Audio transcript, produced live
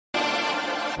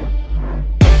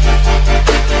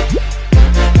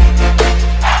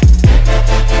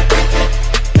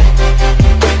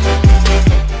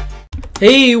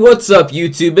Hey, what's up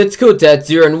YouTube? It's Kotetsu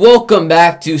here, and welcome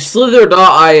back to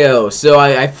Slither.io. So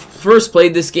I first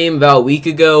played this game about a week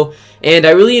ago, and I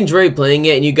really enjoyed playing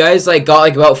it, and you guys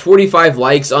got about 45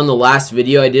 likes on the last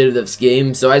video I did of this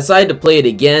game, so I decided to play it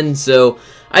again. So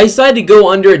I decided to go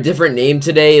under a different name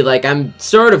today. I'm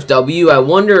Start of W.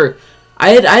 I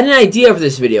had an idea for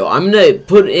this video. I'm gonna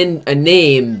put in a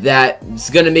name that's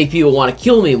gonna make people want to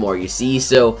kill me more, you see.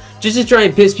 So just to try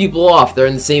and piss people off, they're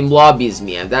in the same lobby as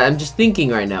me. I'm just thinking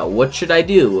right now, what should I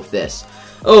do with this?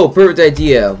 Oh, perfect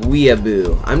idea,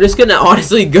 Weeaboo. I'm just gonna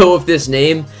honestly go with this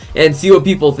name and see what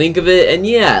people think of it. And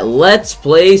yeah, let's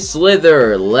play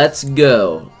Slither. Let's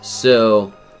go.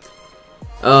 So,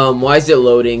 why is it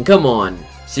loading? Come on,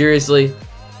 seriously?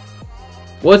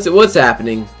 What's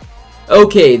happening?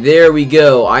 Okay, there we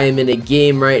go. I am in a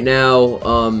game right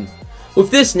now. With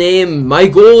this name, my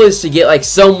goal is to get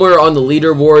somewhere on the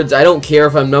leaderboards. I don't care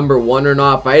if I'm number 1 or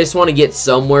not, but I just want to get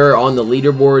somewhere on the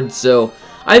leaderboard. So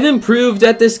I've improved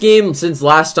at this game since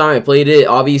last time I played it.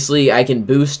 Obviously, I can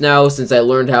boost now since I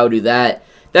learned how to do that.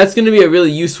 That's going to be a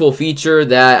really useful feature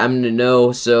that I'm going to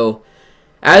know. So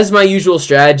as my usual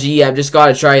strategy, I've just got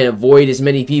to try and avoid as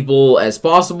many people as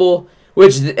possible,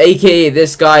 which aka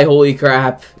this guy, holy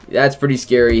crap. That's pretty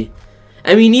scary.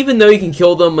 I mean, even though you can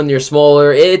kill them when they're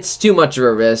smaller, it's too much of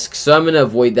a risk, so I'm going to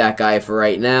avoid that guy for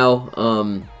right now.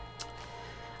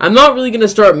 I'm not really going to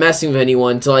start messing with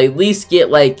anyone until I at least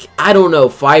get, I don't know,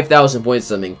 5,000 points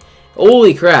or something.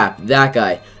 Holy crap, that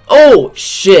guy. Oh,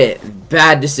 shit.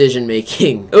 Bad decision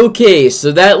making. Okay,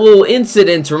 so that little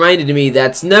incident reminded me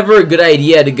that's never a good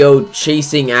idea to go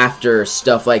chasing after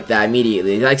stuff like that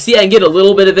immediately. See, I can get a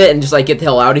little bit of it and just, get the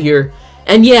hell out of here.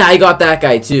 And yeah, I got that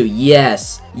guy too.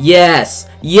 Yes. Yes.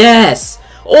 Yes.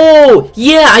 Oh,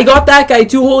 yeah, I got that guy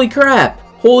too. Holy crap.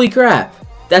 Holy crap.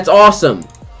 That's awesome.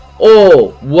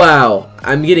 Oh, wow.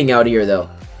 I'm getting out of here though.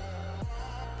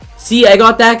 See, I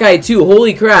got that guy too.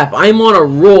 Holy crap. I'm on a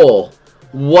roll.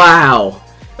 Wow.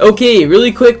 Okay,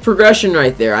 really quick progression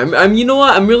right there. You know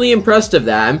what? I'm really impressed of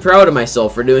that. I'm proud of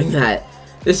myself for doing that.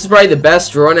 This is probably the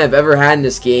best run I've ever had in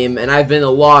this game, and I've been in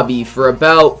the lobby for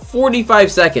about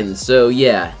 45 seconds, so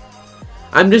yeah.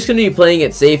 I'm just going to be playing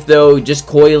it safe though, just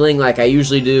coiling like I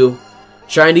usually do.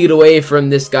 Trying to get away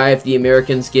from this guy with the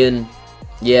American skin.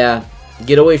 Yeah,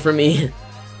 get away from me.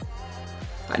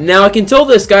 Now I can tell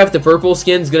this guy with the purple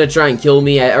skin is going to try and kill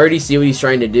me. I already see what he's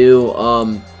trying to do.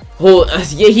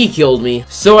 Yeah, he killed me.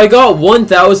 So I got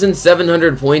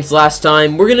 1,700 points last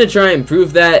time. We're going to try and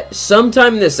improve that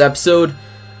sometime in this episode.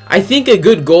 I think a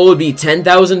good goal would be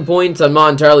 10,000 points. I'm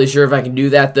not entirely sure if I can do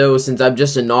that though, since I'm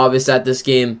just a novice at this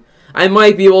game. I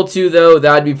might be able to though.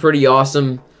 That'd be pretty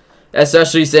awesome,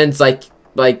 especially since like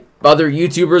other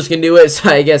YouTubers can do it,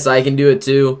 so I guess I can do it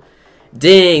too.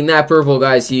 Dang, that purple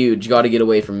guy's huge. Got to get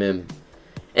away from him.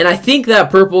 And I think that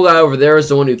purple guy over there is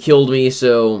the one who killed me,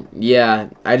 so yeah,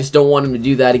 I just don't want him to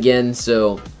do that again.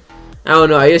 So I don't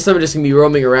know, I guess I'm just gonna be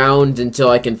roaming around until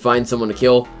I can find someone to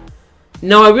kill.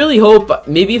 Now, I really hope,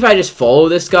 maybe if I just follow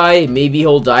this guy, maybe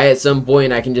he'll die at some point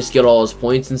and I can just get all his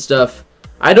points and stuff.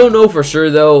 I don't know for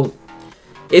sure, though.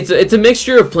 It's a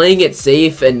mixture of playing it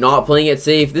safe and not playing it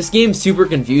safe. This game's super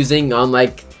confusing on,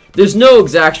 there's no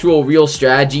actual real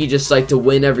strategy, just, to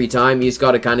win every time. You just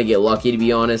gotta kind of get lucky, to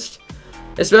be honest.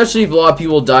 Especially if a lot of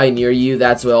people die near you,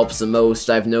 that's what helps the most,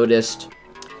 I've noticed.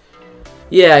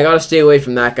 Yeah, I gotta stay away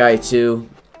from that guy, too.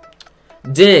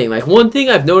 Dang, one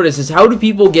thing I've noticed is how do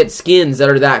people get skins that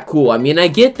are that cool? I mean, I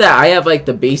get that I have,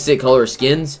 the basic color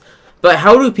skins, but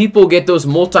how do people get those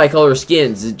multicolor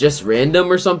skins? Is it just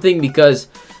random or something? Because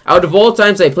out of all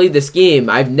times I played this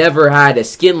game, I've never had a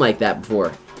skin like that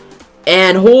before.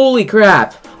 And holy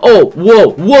crap. Oh, whoa,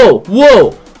 whoa,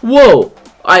 whoa, whoa.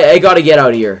 I gotta get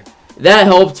out of here. That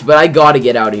helped, but I gotta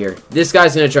get out of here. This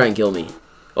guy's gonna try and kill me.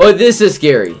 Oh, this is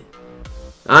scary.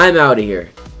 I'm out of here.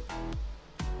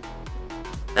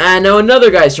 And now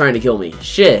another guy's trying to kill me.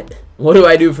 Shit. What do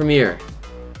I do from here?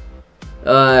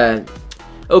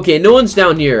 Okay, no one's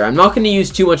down here. I'm not going to use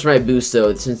too much of my boost,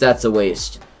 though, since that's a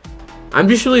waste. I'm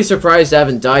just really surprised I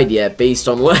haven't died yet, based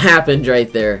on what happened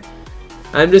right there.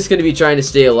 I'm just going to be trying to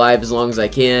stay alive as long as I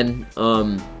can.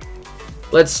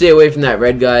 Let's stay away from that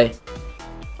red guy.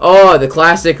 Oh, the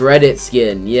classic Reddit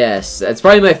skin. Yes, that's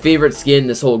probably my favorite skin in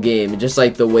this whole game. Just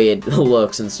the way it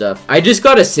looks and stuff. I just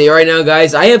gotta say right now,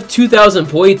 guys, I have 2,000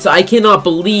 points. I cannot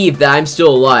believe that I'm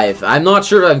still alive. I'm not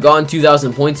sure if I've gotten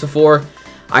 2,000 points before.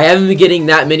 I haven't been getting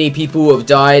that many people who have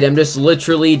died. I'm just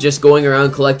literally just going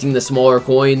around collecting the smaller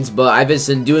coins. But I've just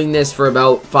been doing this for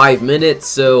about 5 minutes,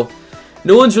 so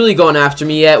no one's really gone after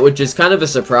me yet, which is kind of a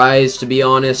surprise, to be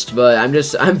honest. But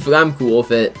I'm cool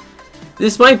with it.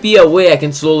 this might be a way I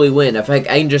can slowly win. If I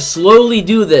can just slowly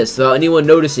do this without anyone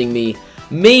noticing me,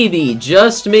 maybe,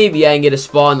 just maybe, I can get a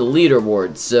spot on the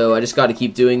leaderboard. So I just gotta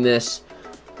keep doing this.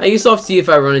 I guess I'll have to see if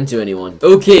I run into anyone.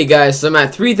 Okay, guys, so I'm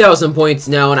at 3,000 points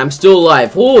now, and I'm still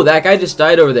alive. Oh, that guy just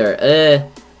died over there.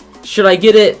 Should I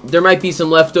get it? There might be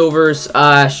some leftovers.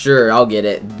 Sure, I'll get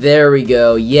it. There we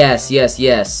go. Yes, yes,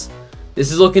 yes.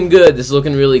 This is looking good. This is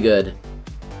looking really good.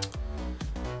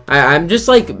 I'm just,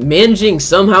 like, managing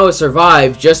somehow to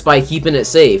survive just by keeping it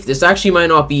safe. This actually might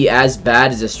not be as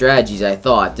bad as the strategies I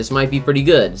thought. This might be pretty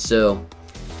good, so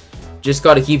just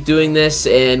gotta keep doing this,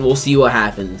 and we'll see what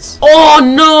happens. Oh,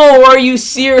 no! Are you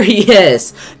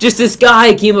serious? Just this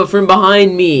guy came up from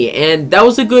behind me, and that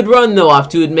was a good run, though, I have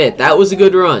to admit. That was a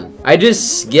good run. I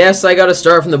just guess I gotta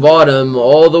start from the bottom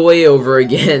all the way over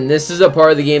again. This is a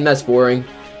part of the game that's boring.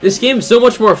 This game is so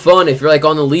much more fun if you're, like,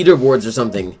 on the leaderboards or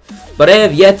something. But I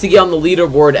have yet to get on the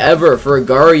leaderboard ever for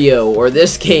Gario or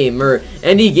this game or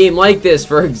any game like this,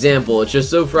 for example. It's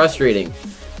just so frustrating.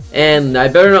 And I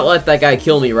better not let that guy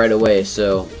kill me right away,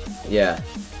 so, yeah.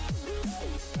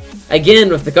 Again,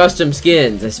 with the custom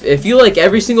skins, I feel like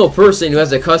every single person who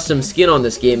has a custom skin on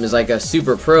this game is like a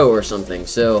super pro or something,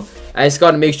 so I just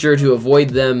gotta make sure to avoid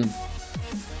them.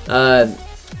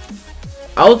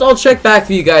 I'll check back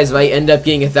for you guys if I end up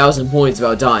getting 1,000 points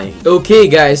without dying. Okay,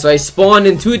 guys, so I spawned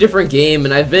into a different game,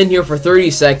 and I've been here for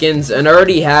 30 seconds, and I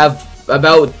already have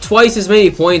about twice as many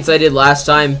points I did last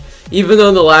time. Even though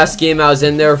in the last game I was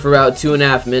in there for about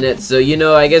 2.5 minutes, so you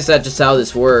know, I guess that's just how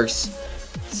this works.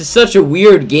 This is such a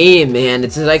weird game, man.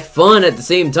 It's like fun at the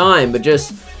same time, but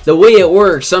just the way it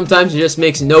works, sometimes it just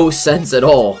makes no sense at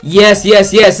all. Yes,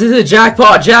 yes, yes, this is a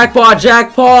jackpot, jackpot,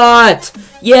 jackpot!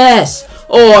 Yes!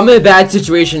 Oh, I'm in a bad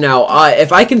situation now.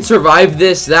 If I can survive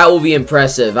this, that will be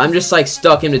impressive. I'm just like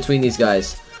stuck in between these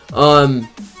guys. Can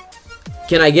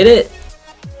I get it?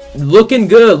 Looking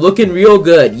good, looking real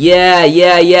good. Yeah,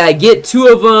 yeah, yeah. Get 2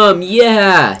 of them.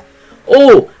 Yeah.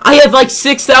 Oh, I have like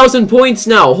 6,000 points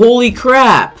now. Holy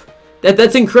crap.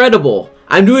 That's incredible.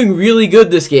 I'm doing really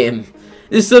good this game.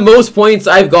 This is the most points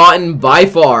I've gotten by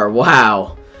far.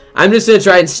 Wow. I'm just gonna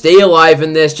try and stay alive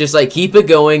in this. Just like keep it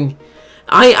going.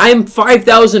 I'm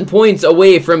 5,000 points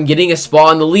away from getting a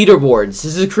spot on the leaderboards.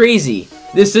 This is crazy.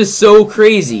 This is so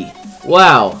crazy.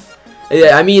 Wow.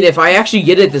 I mean, if I actually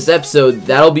get it this episode,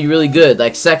 that'll be really good.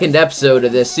 Like, second episode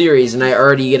of this series, and I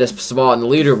already get a spot on the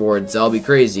leaderboards. That'll be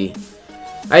crazy.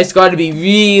 I just gotta be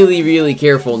really, really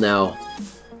careful now.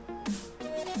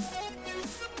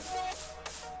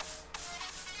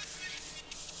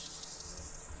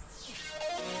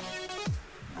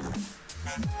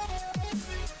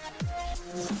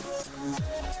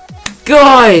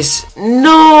 Guys,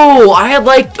 no! I had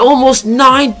like almost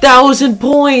 9,000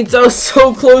 points. I was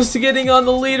so close to getting on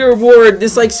the leaderboard.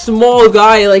 This like small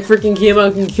guy like freaking came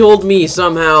out and killed me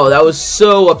somehow. That was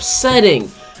so upsetting.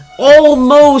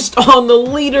 Almost on the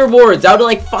leaderboards out of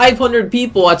like 500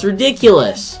 people. That's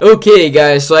ridiculous. Okay,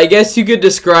 guys, so I guess you could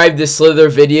describe this Slither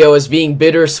video as being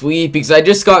bittersweet because I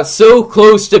just got so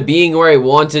close to being where I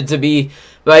wanted to be.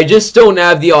 But I just don't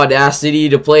have the audacity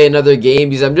to play another game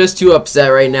because I'm just too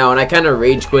upset right now and I kind of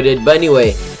rage quitted. But anyway,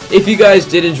 if you guys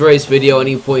did enjoy this video at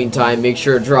any point in time, make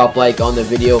sure to drop a like on the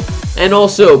video. And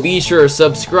also, be sure to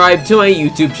subscribe to my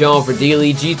YouTube channel for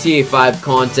daily GTA 5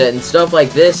 content and stuff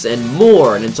like this and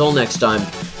more. And until next time,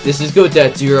 this is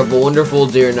Kotetsu. Have a wonderful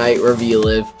day or night wherever you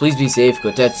live. Please be safe.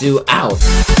 Kotetsu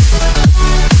out.